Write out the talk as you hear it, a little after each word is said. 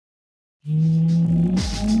Countdown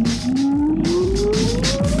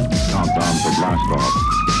to blast off.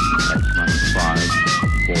 X-minus 5,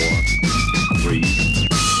 4, 3,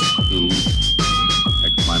 2,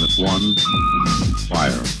 X-minus 1,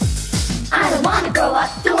 fire. I don't wanna grow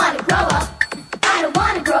up, don't wanna grow up. I don't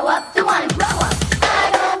wanna grow up, don't wanna grow up.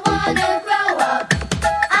 I don't wanna grow up.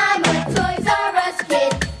 I'm a Toys R Us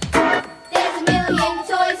kid. There's a million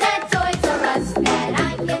toys at Toys R Us that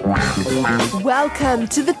I can. Welcome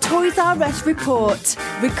to the Toys R Us report,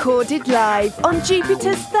 recorded live on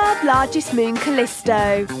Jupiter's third largest moon,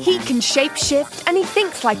 Callisto. He can shapeshift and he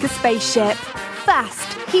thinks like a spaceship.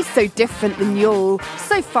 Fast, he's so different than y'all,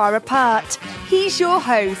 so far apart. He's your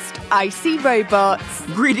host, Icy Robots.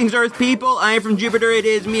 Greetings, Earth people. I am from Jupiter. It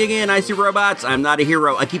is me again, Icy Robots. I'm not a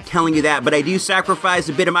hero. I keep telling you that, but I do sacrifice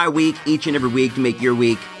a bit of my week each and every week to make your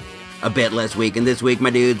week a bit less weak. And this week, my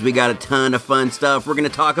dudes, we got a ton of fun stuff. We're going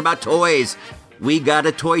to talk about toys. We got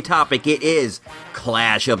a toy topic. It is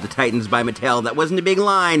Clash of the Titans by Mattel. That wasn't a big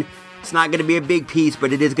line. It's not going to be a big piece,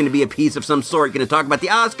 but it is going to be a piece of some sort. Going to talk about the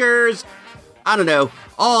Oscars. I don't know,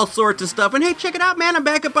 all sorts of stuff. And hey, check it out, man. I'm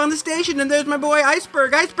back up on the station, and there's my boy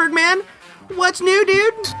Iceberg. Iceberg, man, what's new,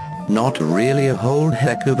 dude? Not really a whole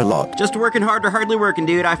heck of a lot. Just working hard or hardly working,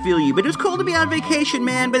 dude. I feel you. But it was cool to be on vacation,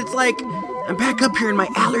 man. But it's like, I'm back up here and my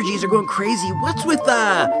allergies are going crazy. What's with,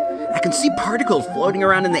 I can see particles floating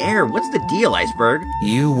around in the air. What's the deal, Iceberg?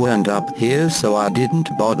 You weren't up here, so I didn't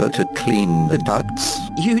bother to clean the ducts.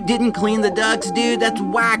 You didn't clean the ducts, dude? That's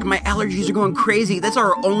whack. My allergies are going crazy. That's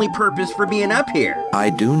our only purpose for being up here.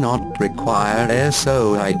 I do not require air,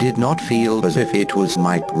 so I did not feel as if it was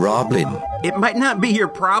my problem. It might not be your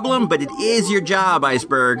problem, but it is your job,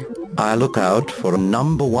 Iceberg. I look out for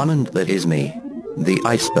number one, and that is me, the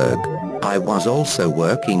Iceberg. I was also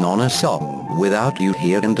working on a song. Without you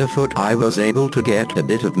here underfoot, I was able to get a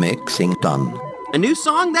bit of mixing done. A new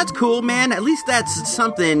song? That's cool, man. At least that's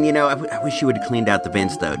something, you know. I wish you would have cleaned out the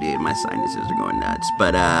vents, though, dude. My sinuses are going nuts.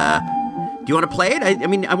 But, do you want to play it? I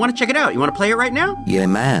mean, I want to check it out. You want to play it right now? Yeah,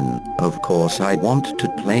 man. Of course I want to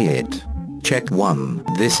play it. Check one.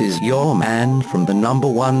 This is your man from the number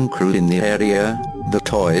one crew in the area, the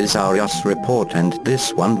Toys R Us report, and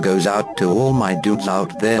this one goes out to all my dudes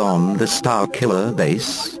out there on the Star Killer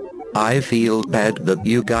base. I feel bad that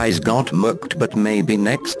you guys got mucked, but maybe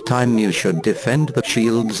next time you should defend the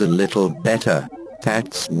shields a little better.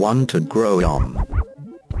 That's one to grow on.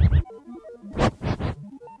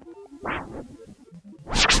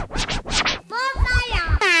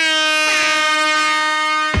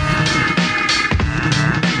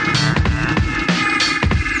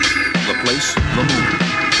 The place, the moon.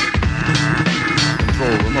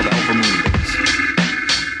 Control room of Alpha Moon Base.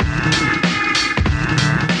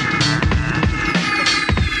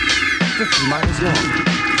 50 miles long,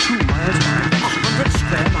 2 miles wide, 100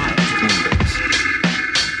 square miles. Moon Base.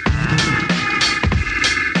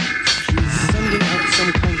 She's sending out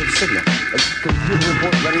some kind of signal. A computer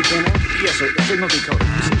report ready, Dana? Yes, sir. The signal decoded.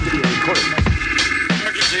 It seems to be a recorded message.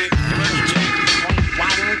 Emergency, emergency. Point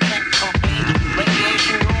 1, check copy.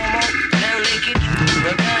 Radiation normal, no leakage.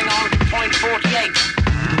 We're going on to point 48.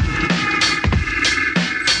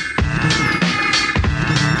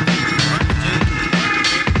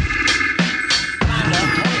 Commander,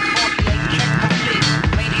 point 48, check complete.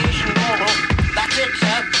 Radiation normal. That's it,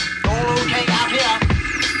 sir. All okay out here.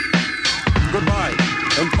 Goodbye,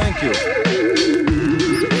 and thank you.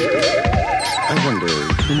 I wonder,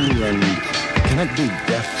 in the end, can it be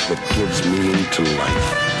death that gives meaning to life?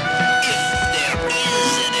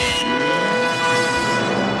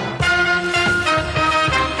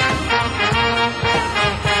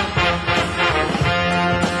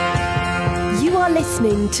 You are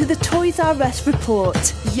listening to the Toys R Us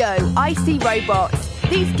report. Yo, Icy Robots.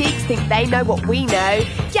 These geeks think they know what we know.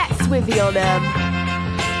 Get swivvy on them.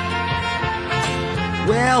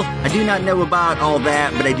 Well, I do not know about all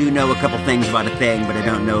that, but I do know a couple things about a thing, but I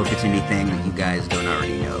don't know if it's anything that you guys don't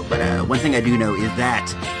already know. But one thing I do know is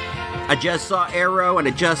that I just saw Arrow, and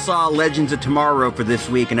I just saw Legends of Tomorrow for this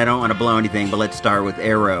week, and I don't want to blow anything, but let's start with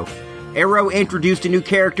Arrow. Arrow introduced a new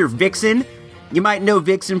character, Vixen. You might know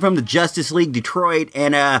Vixen from the Justice League Detroit,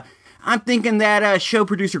 and I'm thinking that show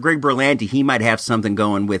producer Greg Berlanti, he might have something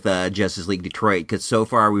going with Justice League Detroit, because so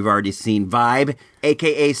far we've already seen Vibe,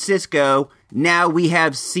 a.k.a. Cisco. Now we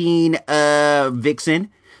have seen Vixen.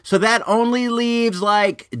 So that only leaves,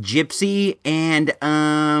 like, Gypsy and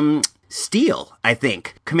Steel, I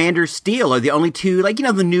think. Commander Steel are the only two, like, you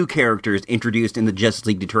know, the new characters introduced in the Justice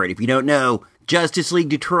League Detroit. If you don't know, Justice League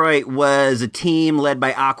Detroit was a team led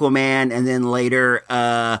by Aquaman and then later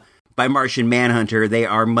by Martian Manhunter. They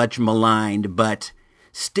are much maligned, but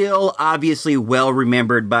still obviously well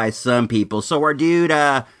remembered by some people. So our dude,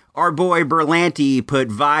 our boy Berlanti put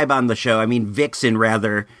Vibe on the show. I mean, Vixen,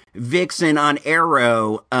 rather. Vixen on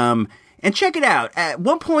Arrow. And check it out. At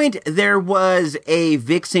one point, there was a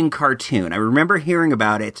Vixen cartoon. I remember hearing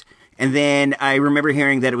about it. And then I remember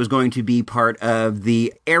hearing that it was going to be part of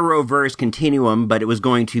the Arrowverse continuum, but it was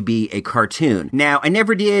going to be a cartoon. Now, I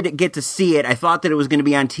never did get to see it. I thought that it was going to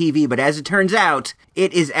be on TV, but as it turns out,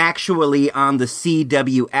 it is actually on the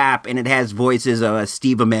CW app, and it has voices of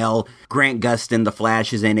Steve Amell, Grant Gustin, The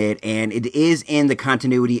Flash is in it, and it is in the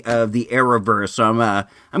continuity of the Arrowverse. So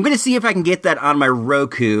I'm going to see if I can get that on my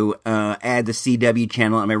Roku, add the CW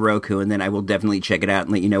channel on my Roku, and then I will definitely check it out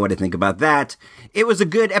and let you know what I think about that. It was a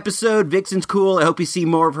good episode. Vixen's cool. I hope you see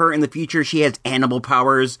more of her in the future. She has animal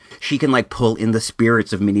powers. She can, like, pull in the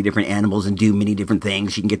spirits of many different animals and do many different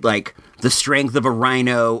things. She can get, like, the strength of a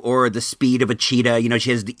rhino or the speed of a cheetah. You know,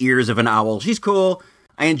 she has the ears of an owl. She's cool.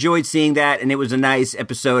 I enjoyed seeing that, and it was a nice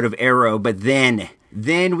episode of Arrow. But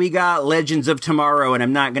then we got Legends of Tomorrow, and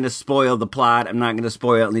I'm not going to spoil the plot. I'm not going to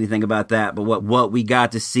spoil anything about that. But what we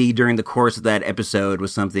got to see during the course of that episode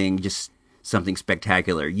was something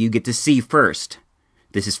spectacular. You get to see first.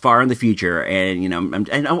 This is far in the future, and, you know,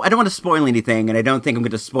 I don't want to spoil anything, and I don't think I'm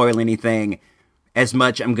going to spoil anything as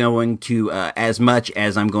much as I'm going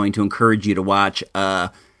to encourage you to watch.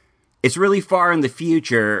 It's really far in the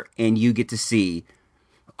future, and you get to see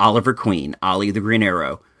Oliver Queen, Ollie the Green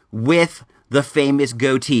Arrow, with the famous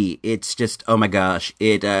goatee. It's just, oh my gosh,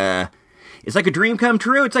 it's like a dream come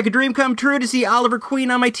true. It's like a dream come true to see Oliver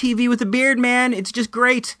Queen on my TV with a beard, man. It's just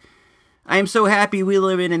great. I am so happy we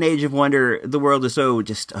live in an age of wonder. The world is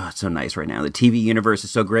it's so nice right now. The TV universe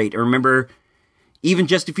is so great. I remember even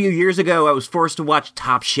just a few years ago, I was forced to watch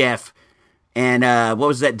Top Chef and what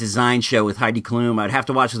was that design show with Heidi Klum? I'd have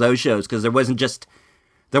to watch those shows because there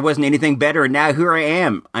wasn't anything better. And now here I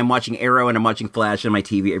am. I'm watching Arrow and I'm watching Flash on my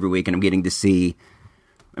TV every week, and I'm getting to see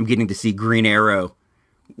Green Arrow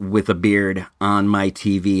with a beard on my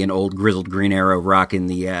TV, an old grizzled Green Arrow rocking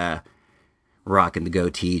the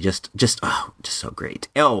goatee, just so great.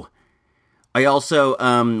 Oh, I also,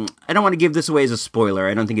 I don't want to give this away as a spoiler.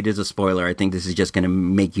 I don't think it is a spoiler. I think this is just going to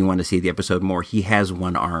make you want to see the episode more. He has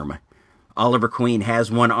one arm. Oliver Queen has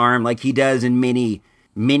one arm like he does in many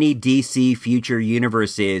DC future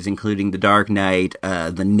universes, including The Dark Knight,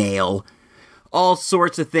 The Nail, all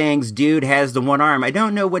sorts of things. Dude has the one arm. I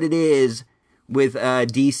don't know what it is with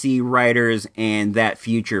DC writers and that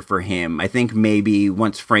future for him. I think maybe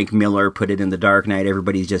once Frank Miller put it in The Dark Knight,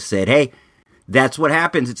 everybody's just said, hey, that's what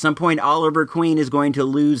happens. At some point, Oliver Queen is going to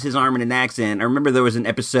lose his arm in an accident. I remember there was an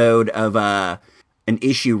episode of, an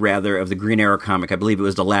issue rather, of the Green Arrow comic. I believe it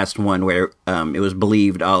was the last one where it was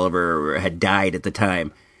believed Oliver had died at the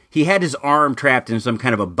time. He had his arm trapped in some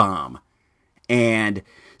kind of a bomb. And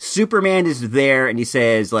Superman is there and he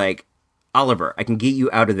says, like, Oliver, I can get you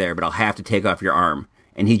out of there, but I'll have to take off your arm.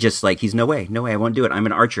 And he just he's no way, I won't do it. I'm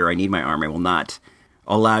an archer. I need my arm. I will not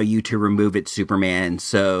allow you to remove it, Superman.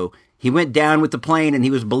 So he went down with the plane and he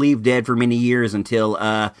was believed dead for many years until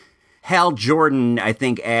Hal Jordan, I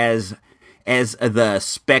think, as the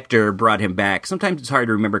Spectre brought him back. Sometimes it's hard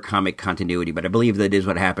to remember comic continuity, but I believe that is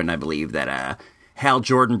what happened. I believe that Hal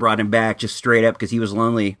Jordan brought him back just straight up because he was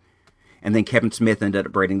lonely. And then Kevin Smith ended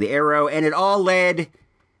up writing the Arrow, and it all led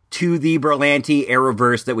to the Berlanti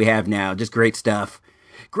Arrowverse that we have now. Just great stuff.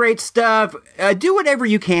 Great stuff. Do whatever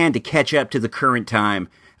you can to catch up to the current time,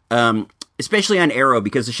 especially on Arrow,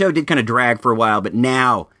 because the show did kind of drag for a while, but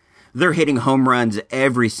now they're hitting home runs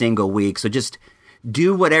every single week. So just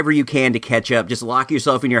do whatever you can to catch up. Just lock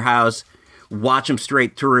yourself in your house. Watch them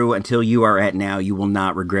straight through until you are at now. You will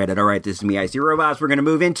not regret it. All right, this is me, Icy Robots. We're going to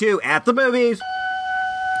move into At the Movies.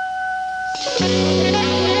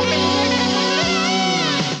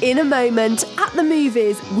 In a moment, at the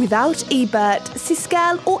movies, without Ebert,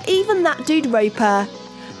 Siskel, or even that dude Roper.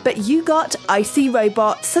 But you got Icy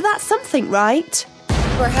Robots, so that's something, right?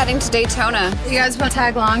 We're heading to Daytona. You guys want to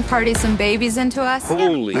tag along, party some babies into us?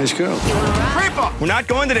 Holy. Nice girl. Creeper! We're not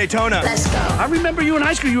going to Daytona. Let's go. I remember you in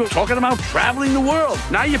high school, you were talking about traveling the world.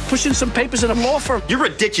 Now you're pushing some papers at a law firm. You're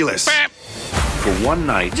ridiculous. For one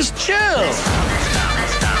night, just chill.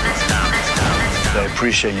 I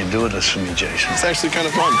appreciate you doing this for me, Jason. It's actually kind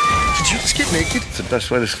of fun. Did you just get naked? It's the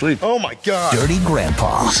best way to sleep. Oh my God. Dirty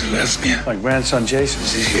Grandpa. Who's a lesbian? My grandson, Jason.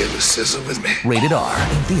 Is he here to sizzle with me? Rated R.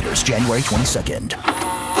 In theaters January 22nd.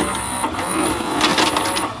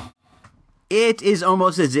 It is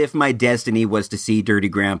almost as if my destiny was to see Dirty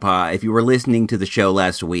Grandpa. If you were listening to the show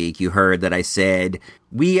last week, you heard that I said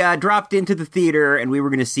we dropped into the theater and we were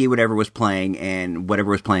going to see whatever was playing, and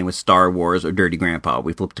whatever was playing was Star Wars or Dirty Grandpa.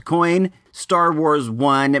 We flipped a coin. Star Wars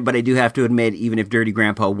won, but I do have to admit, even if Dirty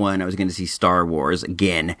Grandpa won, I was going to see Star Wars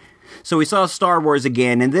again. So we saw Star Wars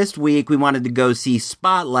again, and this week we wanted to go see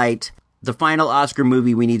Spotlight, the final Oscar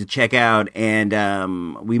movie we need to check out, and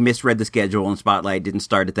we misread the schedule, and Spotlight didn't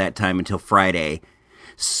start at that time until Friday.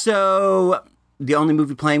 So the only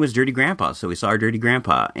movie playing was Dirty Grandpa, so we saw Dirty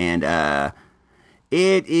Grandpa, and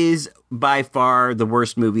it is by far the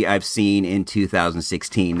worst movie I've seen in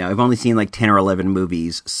 2016. Now, I've only seen like 10 or 11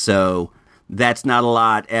 movies, so that's not a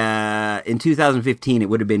lot. In 2015, it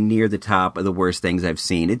would have been near the top of the worst things I've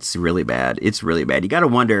seen. It's really bad. It's really bad. You gotta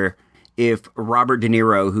wonder if Robert De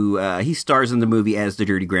Niro, who he stars in the movie as the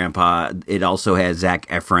Dirty Grandpa, it also has Zac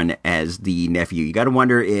Efron as the nephew. You got to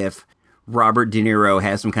wonder if Robert De Niro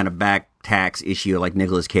has some kind of back tax issue like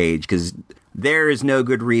Nicolas Cage, because there is no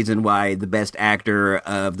good reason why the best actor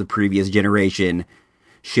of the previous generation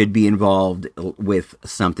should be involved with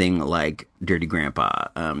something like Dirty Grandpa.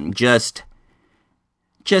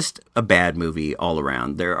 Just a bad movie all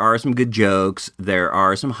around. There are some good jokes, there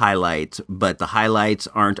are some highlights, but the highlights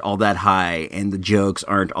aren't all that high, and the jokes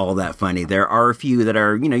aren't all that funny. There are a few that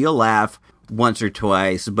are, you'll laugh once or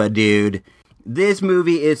twice, but dude, this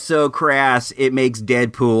movie is so crass, it makes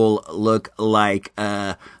Deadpool look like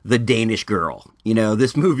the Danish Girl.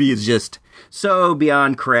 This movie is just so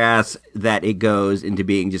beyond crass that it goes into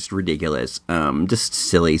being just ridiculous. Just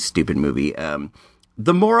silly, stupid movie.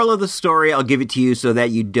 The moral of the story, I'll give it to you so that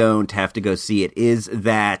you don't have to go see it, is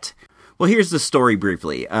that, well, here's the story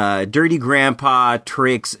briefly. Dirty Grandpa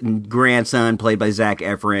tricks grandson, played by Zac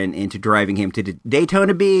Efron, into driving him to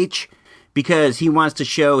Daytona Beach because he wants to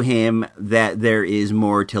show him that there is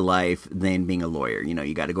more to life than being a lawyer.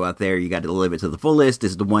 You got to go out there, you got to live it to the fullest.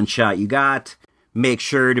 This is the one shot you got. Make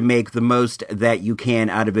sure to make the most that you can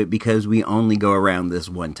out of it because we only go around this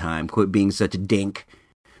one time. Quit being such a dink.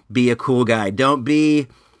 Be a cool guy. Don't be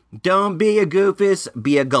a goofus,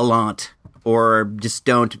 be a gallant. Or just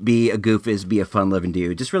don't be a goofus, be a fun-loving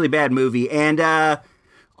dude. Just really bad movie. And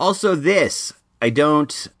also this,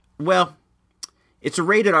 it's a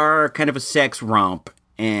rated R, kind of a sex romp.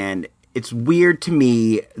 And it's weird to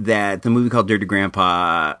me that the movie called Dirty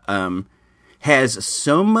Grandpa has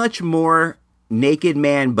so much more naked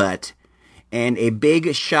man butt and a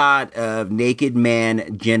big shot of naked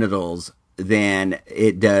man genitals than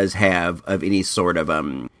it does have of any sort of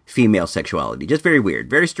female sexuality. Just very weird.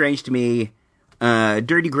 Very strange to me.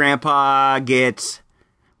 Dirty Grandpa gets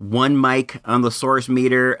one mic on the source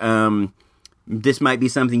meter. This might be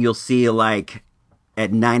something you'll see like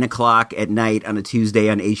at 9 o'clock at night on a Tuesday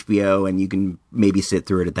on HBO, and you can maybe sit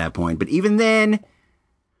through it at that point. But even then,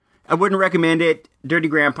 I wouldn't recommend it. Dirty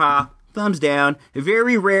Grandpa, thumbs down.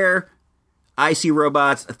 Very rare I See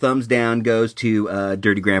Robots, thumbs down goes to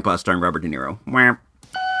Dirty Grandpa starring Robert De Niro. Wah.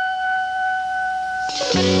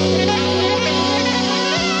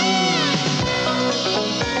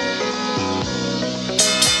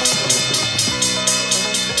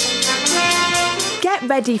 Get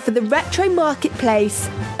ready for the retro marketplace.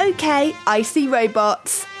 Okay, I See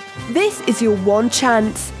Robots. This is your one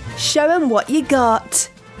chance. Show 'em what you got.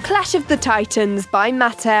 Clash of the Titans by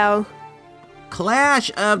Mattel. Clash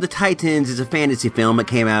of the Titans is a fantasy film that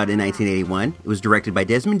came out in 1981. It was directed by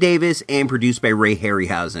Desmond Davis and produced by Ray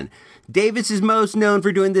Harryhausen. Davis is most known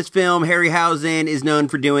for doing this film. Harryhausen is known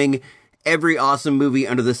for doing every awesome movie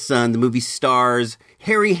under the sun. The movie stars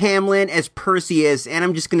Harry Hamlin as Perseus, and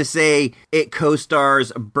I'm just going to say it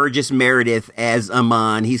co-stars Burgess Meredith as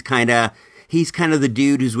Amon. He's kind of the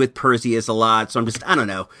dude who's with Perseus a lot, so I don't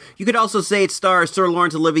know. You could also say it stars Sir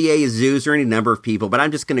Laurence Olivier as Zeus or any number of people, but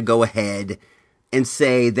I'm just going to go ahead and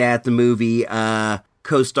say that the movie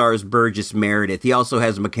co-stars Burgess Meredith. He also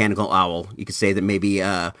has a mechanical owl. You could say that maybe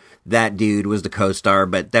that dude was the co-star,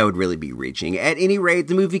 but that would really be reaching. At any rate,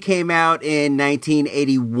 the movie came out in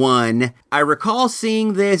 1981. I recall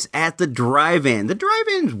seeing this at the drive-in. The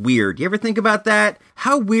drive-in's weird. You ever think about that?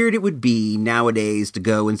 How weird it would be nowadays to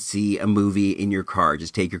go and see a movie in your car.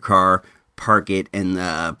 Just take your car, park it,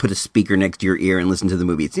 and put a speaker next to your ear and listen to the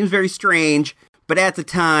movie. It seems very strange. But at the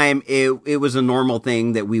time, it was a normal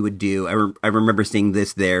thing that we would do. I remember seeing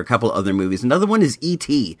this there, a couple other movies. Another one is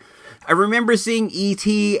E.T. I remember seeing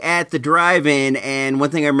E.T. at the drive-in, and one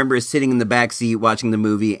thing I remember is sitting in the back seat watching the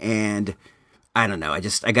movie, and I don't know, I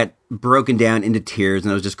got broken down into tears,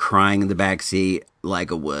 and I was just crying in the back seat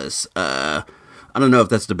like a wuss. I don't know if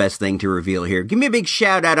that's the best thing to reveal here. Give me a big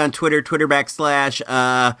shout out on Twitter, Twitter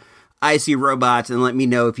 / I See Robots and let me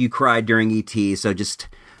know if you cried during E.T. So just,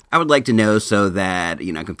 I would like to know so that,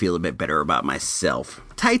 I can feel a bit better about myself.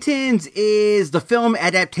 Titans is the film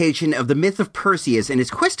adaptation of the myth of Perseus and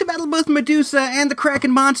his quest to battle both Medusa and the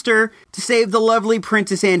Kraken monster to save the lovely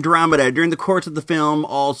Princess Andromeda. During the course of the film,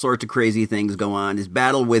 all sorts of crazy things go on. His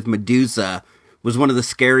battle with Medusa was one of the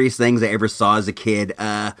scariest things I ever saw as a kid.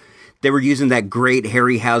 They were using that great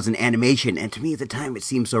Harryhausen animation, and to me at the time it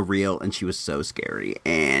seemed so real, and she was so scary.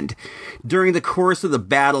 And during the course of the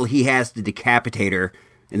battle, he has to decapitate her,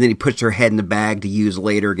 and then he puts her head in the bag to use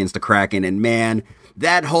later against the Kraken, and man,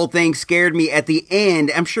 that whole thing scared me at the end.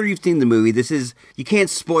 I'm sure you've seen the movie. You can't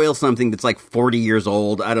spoil something that's like 40 years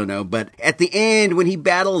old, I don't know, but at the end, when he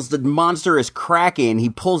battles the monstrous Kraken, he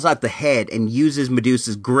pulls out the head and uses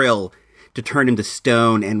Medusa's grill to turn into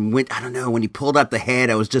stone, and when he pulled out the head,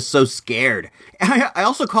 I was just so scared. I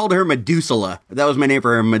also called her Medusala. That was my name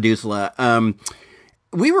for her, Medusala.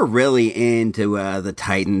 We were really into the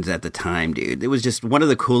Titans at the time, dude. It was just one of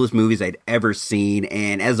the coolest movies I'd ever seen,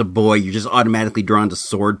 and as a boy, you're just automatically drawn to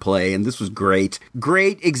swordplay, and this was great.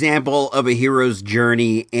 Great example of a hero's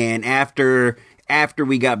journey, and after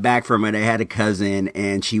we got back from it, I had a cousin,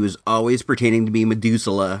 and she was always pretending to be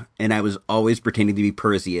Medusala, and I was always pretending to be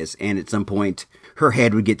Perseus, and at some point, her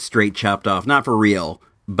head would get straight chopped off. Not for real,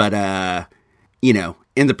 but,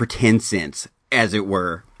 in the pretend sense, as it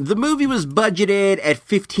were. The movie was budgeted at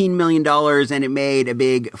 $15 million, and it made a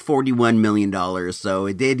big $41 million, so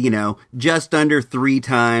it did, just under 3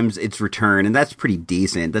 times its return, and that's pretty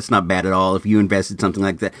decent. That's not bad at all if you invested something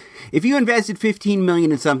like that. If you invested $15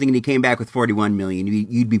 million in something and you came back with $41 million,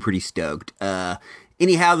 you'd be pretty stoked.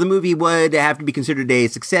 Anyhow, the movie would have to be considered a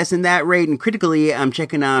success in that rate, and critically, I'm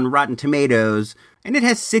checking on Rotten Tomatoes, and it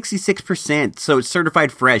has 66%, so it's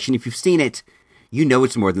certified fresh, and if you've seen it, you know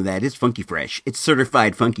it's more than that. It's funky fresh. It's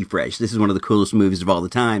certified funky fresh. This is one of the coolest movies of all the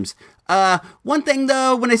times. One thing,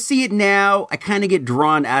 though, when I see it now, I kind of get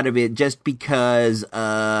drawn out of it just because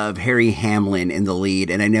of Harry Hamlin in the lead.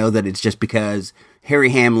 And I know that it's just because Harry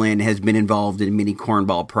Hamlin has been involved in many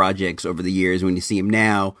cornball projects over the years. When you see him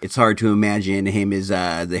now, it's hard to imagine him as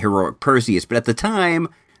the heroic Perseus. But at the time,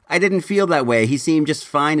 I didn't feel that way. He seemed just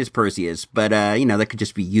fine as Perseus. But, that could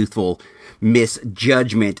just be youthful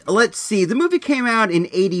misjudgment. Let's see. The movie came out in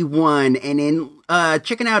 81, and in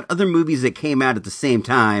checking out other movies that came out at the same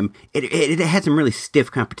time, it had some really stiff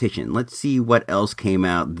competition. Let's see what else came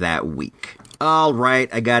out that week. All right,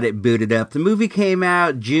 I got it booted up. The movie came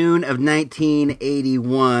out June of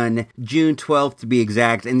 1981, June 12th to be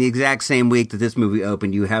exact, and the exact same week that this movie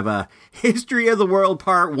opened. You have a History of the World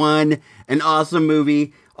Part 1, an awesome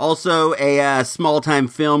movie. Also, a small-time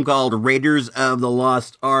film called Raiders of the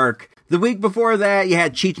Lost Ark. The week before that, you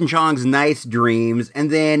had Cheech and Chong's Nice Dreams,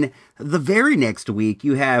 and then the very next week,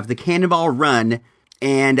 you have The Cannonball Run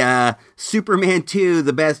and Superman 2,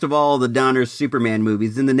 the best of all the Donner Superman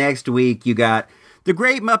movies. Then the next week, you got The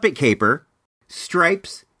Great Muppet Caper,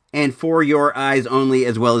 Stripes, and For Your Eyes Only,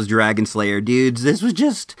 as well as Dragon Slayer. Dudes, this was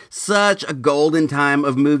just such a golden time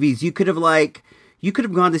of movies. You could have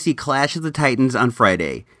gone to see Clash of the Titans on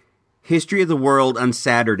Friday, History of the World on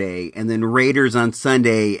Saturday, and then Raiders on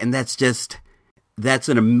Sunday, and that's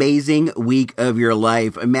an amazing week of your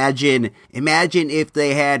life. Imagine if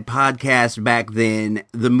they had podcasts back then,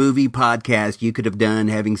 the movie podcast you could have done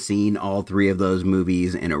having seen all 3 of those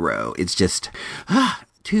movies in a row. It's just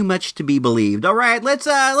too much to be believed. All right, let's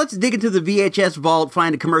dig into the VHS vault,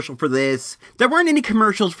 find a commercial for this. There weren't any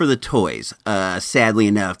commercials for the toys, sadly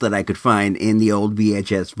enough, that I could find in the old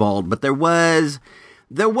VHS vault, but there was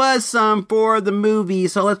some for the movie,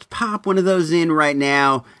 so let's pop one of those in right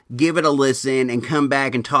now, give it a listen, and come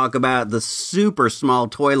back and talk about the super small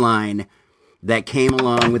toy line that came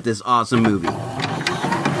along with this awesome movie. The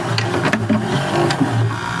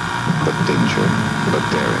danger, the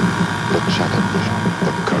daring, the challenge,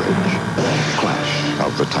 the courage, clash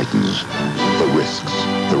of the titans, the risks,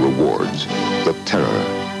 the rewards, the terror,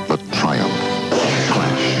 the triumph.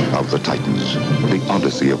 Clash of the Titans, the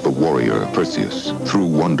odyssey of the warrior Perseus, through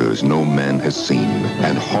wonders no man has seen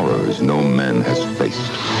and horrors no man has faced.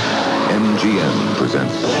 MGM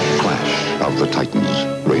presents Clash of the Titans,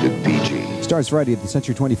 rated PG. Starts Friday at the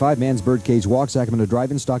Century 25, Man's Birdcage Walk, Sacramento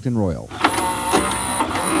Drive-In, Stockton Royal.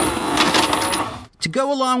 To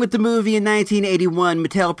go along with the movie in 1981,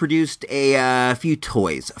 Mattel produced a few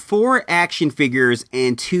toys, 4 action figures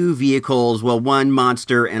and 2 vehicles, well, 1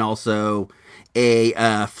 monster and also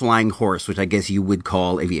a flying horse, which I guess you would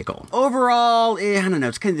call a vehicle. Overall, I don't know,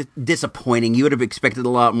 it's kind of disappointing. You would have expected a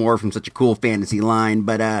lot more from such a cool fantasy line,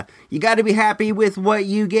 but you got to be happy with what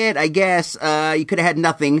you get, I guess. You could have had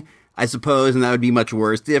nothing. I suppose, and that would be much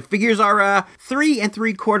worse. The figures are 3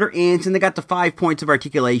 3/4 inch, and they got the 5 points of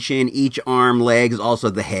articulation, each arm, legs, also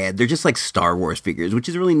the head. They're just like Star Wars figures, which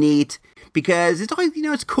is really neat, because it's always,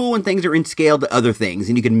 it's cool when things are in scale to other things,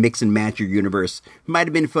 and you can mix and match your universe. Might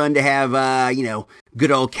have been fun to have,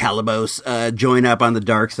 good old Calibos join up on the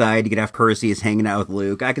dark side. You could have Perseus hanging out with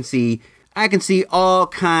Luke. I can see all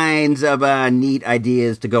kinds of neat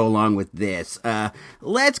ideas to go along with this.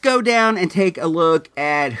 Let's go down and take a look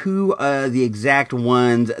at who the exact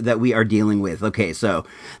ones that we are dealing with. Okay, so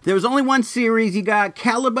there was only one series. You got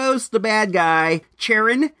Calibos, the bad guy,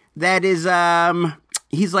 Charon, that is,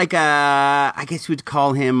 he's like I guess you would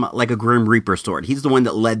call him like a Grim Reaper sort. He's the one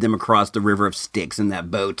that led them across the River of Styx in that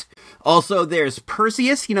boat. Also, there's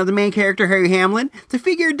Perseus, the main character, Harry Hamlin. The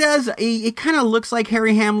figure it kind of looks like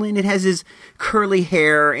Harry Hamlin. It has his curly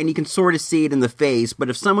hair, and you can sort of see it in the face. But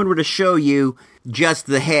if someone were to show you just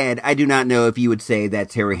the head, I do not know if you would say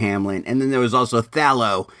that's Harry Hamlin. And then there was also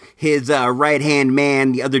Thallo, his right-hand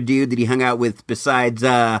man, the other dude that he hung out with besides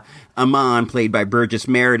Amon, played by Burgess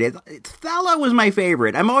Meredith. Thallo was my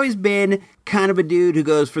favorite. I've always been kind of a dude who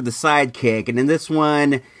goes for the sidekick, and in this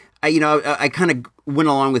one, I kind of went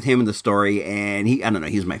along with him in the story, and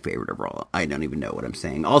he's my favorite overall. I don't even know what I'm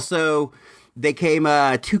saying. Also, they came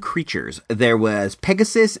 2 creatures. There was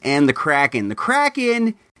Pegasus and the Kraken. The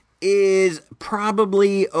Kraken is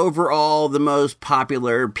probably overall the most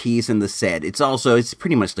popular piece in the set. It's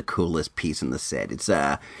pretty much the coolest piece in the set.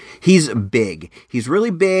 He's big. He's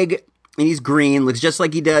really big, and he's green. Looks just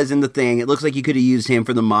like he does in the thing. It looks like you could have used him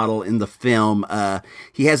for the model in the film.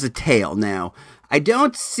 He has a tail. Now, I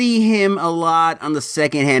don't see him a lot on the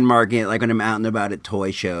secondhand market, like when I'm out and about at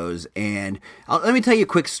toy shows. And let me tell you a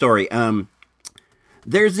quick story.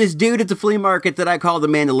 There's this dude at the flea market that I call the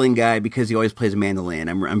mandolin guy because he always plays a mandolin.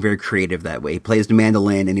 I'm very creative that way. He plays the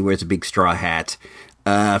mandolin and he wears a big straw hat.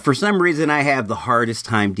 For some reason, I have the hardest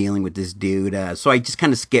time dealing with this dude, so I just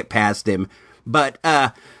kind of skip past him. But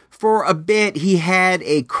for a bit, he had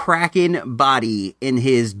a Kraken body in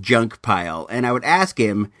his junk pile, and I would ask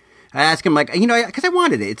him, like, because I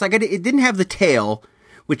wanted it. It's like it didn't have the tail,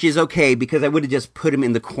 which is okay because I would have just put him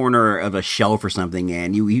in the corner of a shelf or something,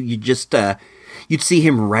 and you just you'd see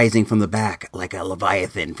him rising from the back like a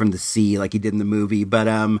Leviathan from the sea, like he did in the movie. But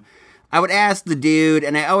I would ask the dude,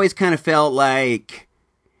 and I always kind of felt like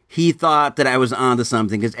he thought that I was onto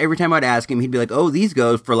something, because every time I'd ask him, he'd be like, oh, these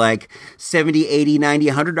go for like $70, $80, $90,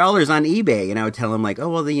 $100 on eBay. And I would tell him like, oh,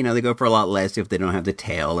 well, they go for a lot less if they don't have the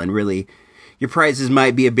tail. And really, your prices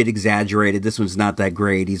might be a bit exaggerated. This one's not that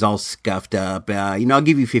great. He's all scuffed up. I'll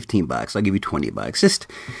give you $15. I'll give you $20. Just,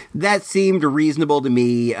 that seemed reasonable to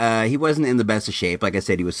me. He wasn't in the best of shape. Like I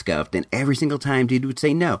said, he was scuffed. And every single time, dude would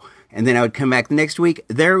say no. And then I would come back the next week.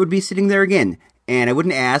 There it would be sitting there again. And I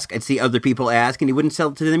wouldn't ask. I'd see other people ask, and he wouldn't sell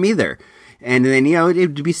it to them either. And then, it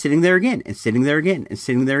would be sitting there again, and sitting there again, and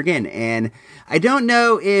sitting there again. And I don't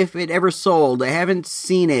know if it ever sold. I haven't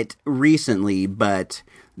seen it recently, but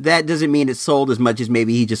that doesn't mean it sold as much as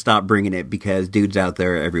maybe he just stopped bringing it, because dude's out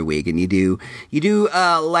there every week, and you do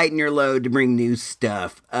lighten your load to bring new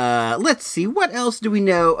stuff. Let's see, what else do we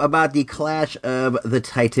know about the Clash of the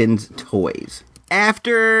Titans toys?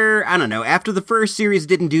 After the first series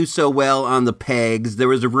didn't do so well on the pegs, there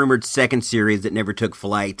was a rumored second series that never took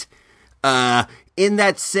flight. In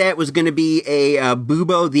that set was going to be a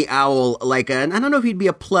Bubo the Owl, I don't know if he'd be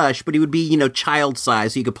a plush, but he would be, child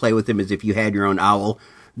size, so you could play with him as if you had your own owl.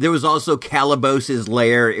 There was also Calibos'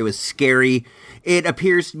 lair. It was scary. It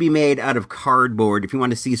appears to be made out of cardboard. If you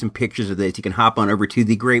want to see some pictures of this, you can hop on over to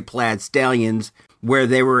the Great Plaid Stallions, where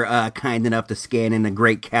they were kind enough to scan in a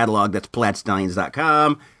great catalog. That's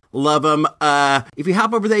PlaidStallions.com. Love them. If you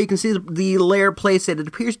hop over there, you can see the lair playset. It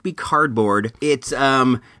appears to be cardboard. It's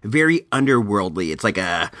very underworldly. It's like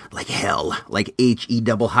hell, like HE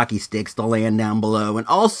double hockey sticks, the land down below. And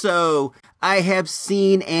also, I have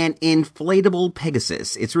seen an inflatable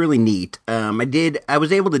Pegasus. It's really neat. I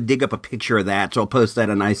was able to dig up a picture of that, so I'll post that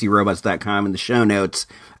on ICRobots.com in the show notes.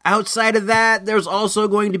 Outside of that, there's also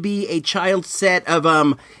going to be a child set of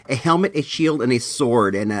a helmet, a shield, and a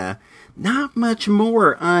sword, and not much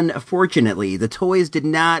more, unfortunately. The toys did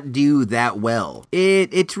not do that well.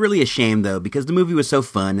 It's really a shame, though, because the movie was so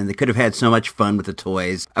fun, and they could have had so much fun with the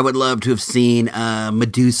toys. I would love to have seen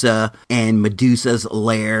Medusa and Medusa's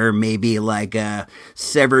lair, maybe like a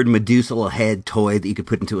severed Medusa head toy that you could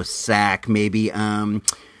put into a sack, maybe a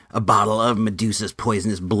bottle of Medusa's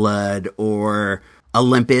poisonous blood, or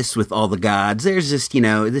Olympus with all the gods. There's just,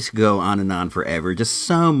 this could go on and on forever. Just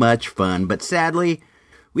so much fun, but sadly,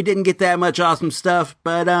 we didn't get that much awesome stuff,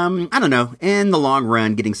 but I don't know. In the long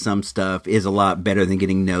run, getting some stuff is a lot better than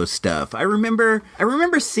getting no stuff. I remember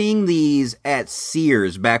seeing these at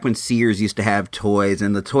Sears back when Sears used to have toys,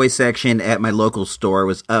 and the toy section at my local store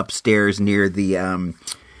was upstairs near the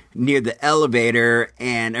elevator,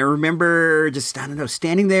 and I remember just, I don't know,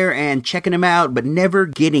 standing there and checking them out, but never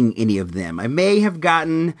getting any of them. I may have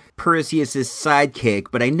gotten Perseus's sidekick,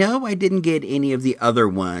 but I know I didn't get any of the other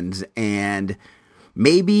ones, and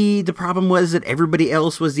maybe the problem was that everybody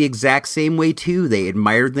else was the exact same way too. They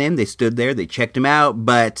admired them, they stood there, they checked them out,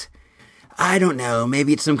 but I don't know,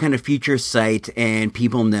 maybe it's some kind of future sight and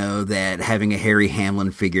people know that having a Harry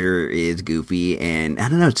Hamlin figure is goofy, and I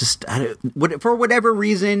don't know, for whatever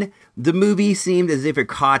reason, the movie seemed as if it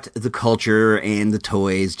caught the culture and the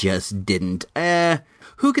toys just didn't.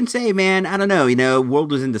 Who can say, man? I don't know,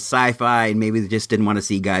 world was into sci-fi and maybe they just didn't want to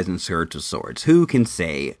see guys in search of swords. Who can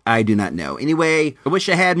say? I do not know. Anyway, I wish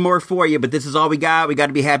I had more for you, but this is all we got. We got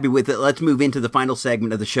to be happy with it. Let's move into the final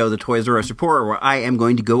segment of the show, the Toys R Us Report, where I am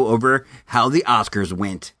going to go over how the Oscars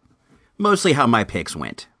went. Mostly how my picks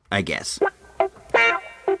went, I guess.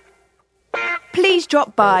 Please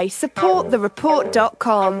drop by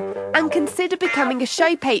supportthereport.com and consider becoming a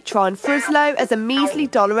show patron for as low as a measly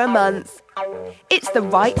 $1 a month. It's the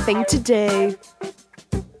right thing to do.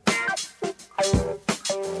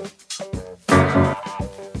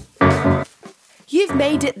 You've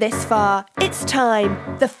made it this far. It's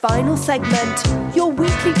time. The final segment. Your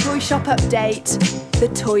weekly toy shop update. The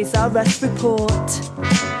Toys R Us Report.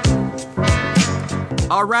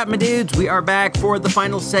 All right, my dudes, we are back for the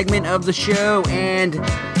final segment of the show, and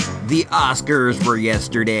the Oscars were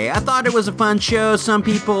yesterday. I thought it was a fun show. Some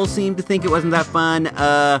people seem to think it wasn't that fun.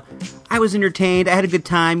 I was entertained. I had a good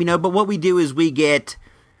time, but what we do is we get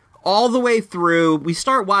all the way through. We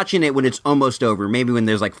start watching it when it's almost over, maybe when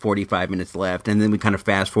there's like 45 minutes left, and then we kind of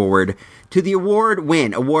fast forward to the award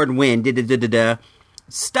win,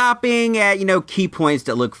 stopping at, key points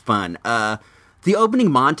that look fun. The opening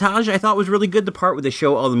montage I thought was really good. The part where they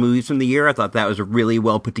show all the movies from the year, I thought that was really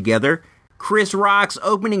well put together. Chris Rock's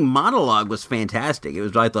opening monologue was fantastic.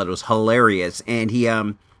 I thought it was hilarious, and he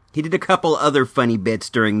did a couple other funny bits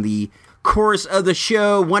during the course of the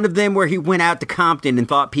show. One of them where he went out to Compton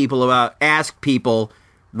and asked people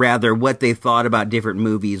what they thought about different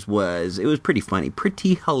movies it was pretty funny,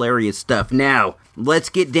 pretty hilarious stuff. Now, let's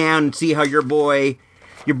get down and see how your boy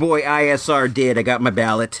ISR did. I got my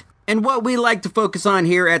ballot. And what we like to focus on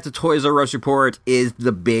here at the Toys R Us Report is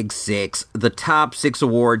the Big Six, the top 6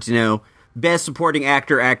 awards, Best Supporting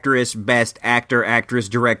Actor, Actress, Best Actor, Actress,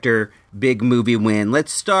 Director, big movie win.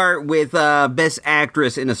 Let's start with Best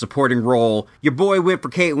Actress in a Supporting Role. Your boy went for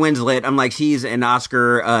Kate Winslet. I'm like, she's an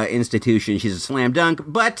Oscar institution. She's a slam dunk.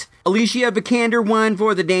 But Alicia Vikander won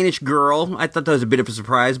for The Danish Girl. I thought that was a bit of a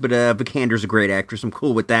surprise, but Vikander's a great actress. I'm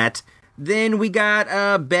cool with that. Then we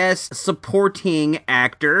got Best Supporting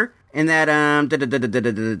Actor. And that,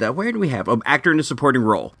 where do we have? Actor in a Supporting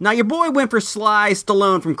Role. Now, your boy went for Sly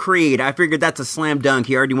Stallone from Creed. I figured that's a slam dunk.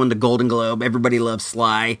 He already won the Golden Globe. Everybody loves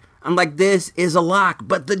Sly. I'm like, this is a lock.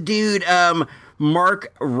 But the dude,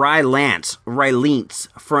 Mark Rylance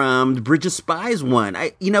from The Bridge of Spies won.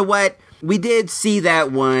 You know what? We did see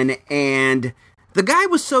that one, and the guy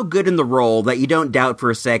was so good in the role that you don't doubt for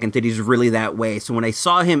a second that he's really that way. So when I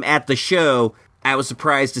saw him at the show, I was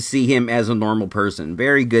surprised to see him as a normal person.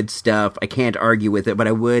 Very good stuff. I can't argue with it, but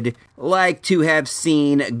I would like to have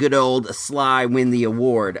seen good old Sly win the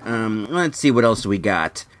award. Let's see, what else do we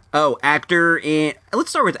got? Oh, let's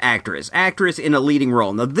start with actress. Actress in a leading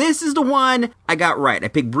role. Now, this is the one I got right. I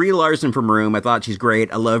picked Brie Larson from Room. I thought she's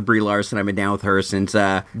great. I love Brie Larson. I've been down with her since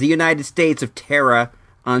The United States of Terra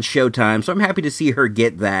on Showtime, so I'm happy to see her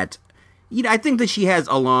get that. I think that she has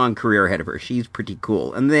a long career ahead of her. She's pretty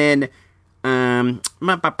cool. And then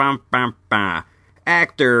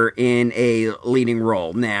actor in a leading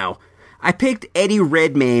role. Now, I picked Eddie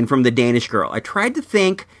Redmayne from The Danish Girl. I tried to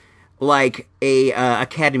think like a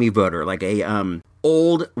Academy voter, like a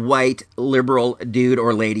old white liberal dude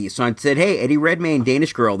or lady. So I said, hey, Eddie Redmayne,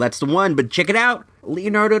 Danish Girl, that's the one. But check it out,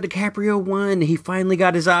 Leonardo DiCaprio won. He finally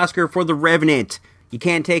got his Oscar for The Revenant. You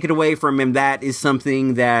can't take it away from him. That is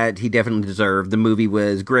something that he definitely deserved. The movie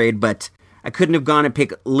was great, but I couldn't have gone and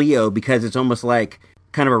picked Leo because it's almost like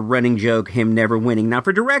kind of a running joke, him never winning. Now,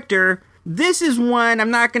 for director, this is one, I'm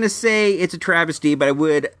not going to say it's a travesty, but I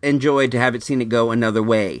would enjoy to have seen it go another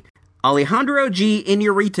way. Alejandro G.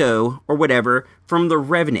 Inarritu, or whatever, from The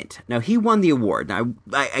Revenant. Now, he won the award. Now,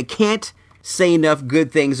 I can't say enough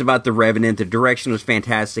good things about The Revenant. The direction was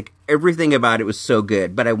fantastic. Everything about it was so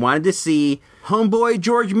good. But I wanted to see homeboy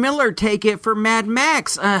George Miller take it for Mad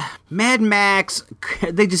Max. Mad Max,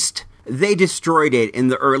 they destroyed it in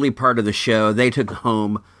the early part of the show. They took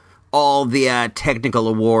home all the technical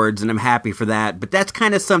awards, and I'm happy for that. But that's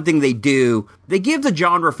kind of something they do. They give the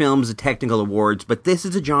genre films the technical awards, but this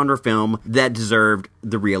is a genre film that deserved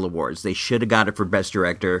the real awards. They should have got it for Best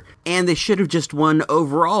Director, and they should have just won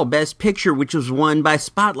overall Best Picture, which was won by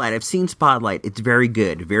Spotlight. I've seen Spotlight. It's very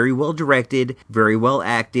good. Very well directed, very well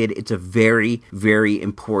acted. It's a very, very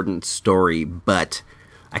important story, but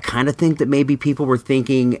I kind of think that maybe people were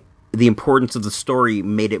thinking the importance of the story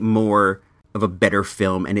made it more of a better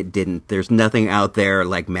film, and it didn't. There's nothing out there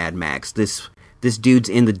like Mad Max. This dude's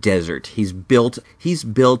in the desert. He's built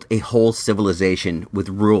a whole civilization with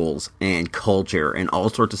rules and culture and all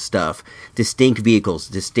sorts of stuff. Distinct vehicles,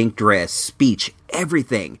 distinct dress, speech,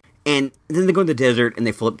 everything. And then they go in the desert and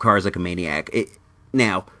they flip cars like a maniac.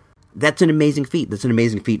 Now, that's an amazing feat. That's an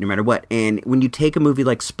amazing feat no matter what. And when you take a movie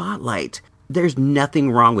like Spotlight, there's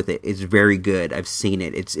nothing wrong with it. It's very good. I've seen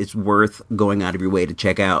it. It's worth going out of your way to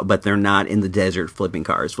check out, but they're not in the desert flipping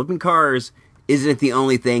cars. Flipping cars isn't the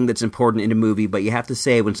only thing that's important in a movie, but you have to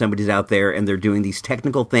say when somebody's out there and they're doing these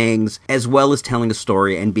technical things, as well as telling a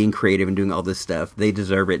story and being creative and doing all this stuff, they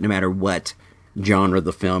deserve it no matter what genre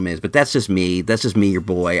the film is. But that's just me. That's just me, your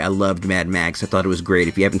boy. I loved Mad Max. I thought it was great.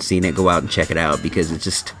 If you haven't seen it, go out and check it out, because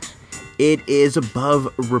it is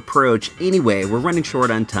above reproach. Anyway, we're running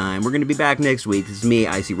short on time. We're going to be back next week. This is me,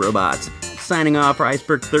 Icy Robots, signing off for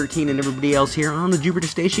Iceberg 13 and everybody else here on the Jupiter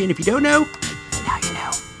Station. If you don't know, now you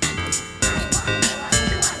know.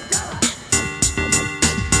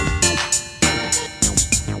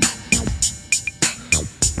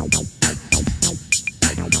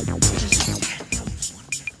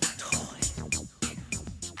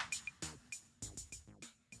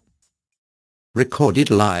 Recorded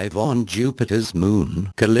live on Jupiter's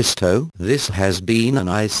moon, Callisto. This has been an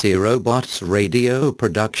Icy Robots radio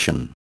production.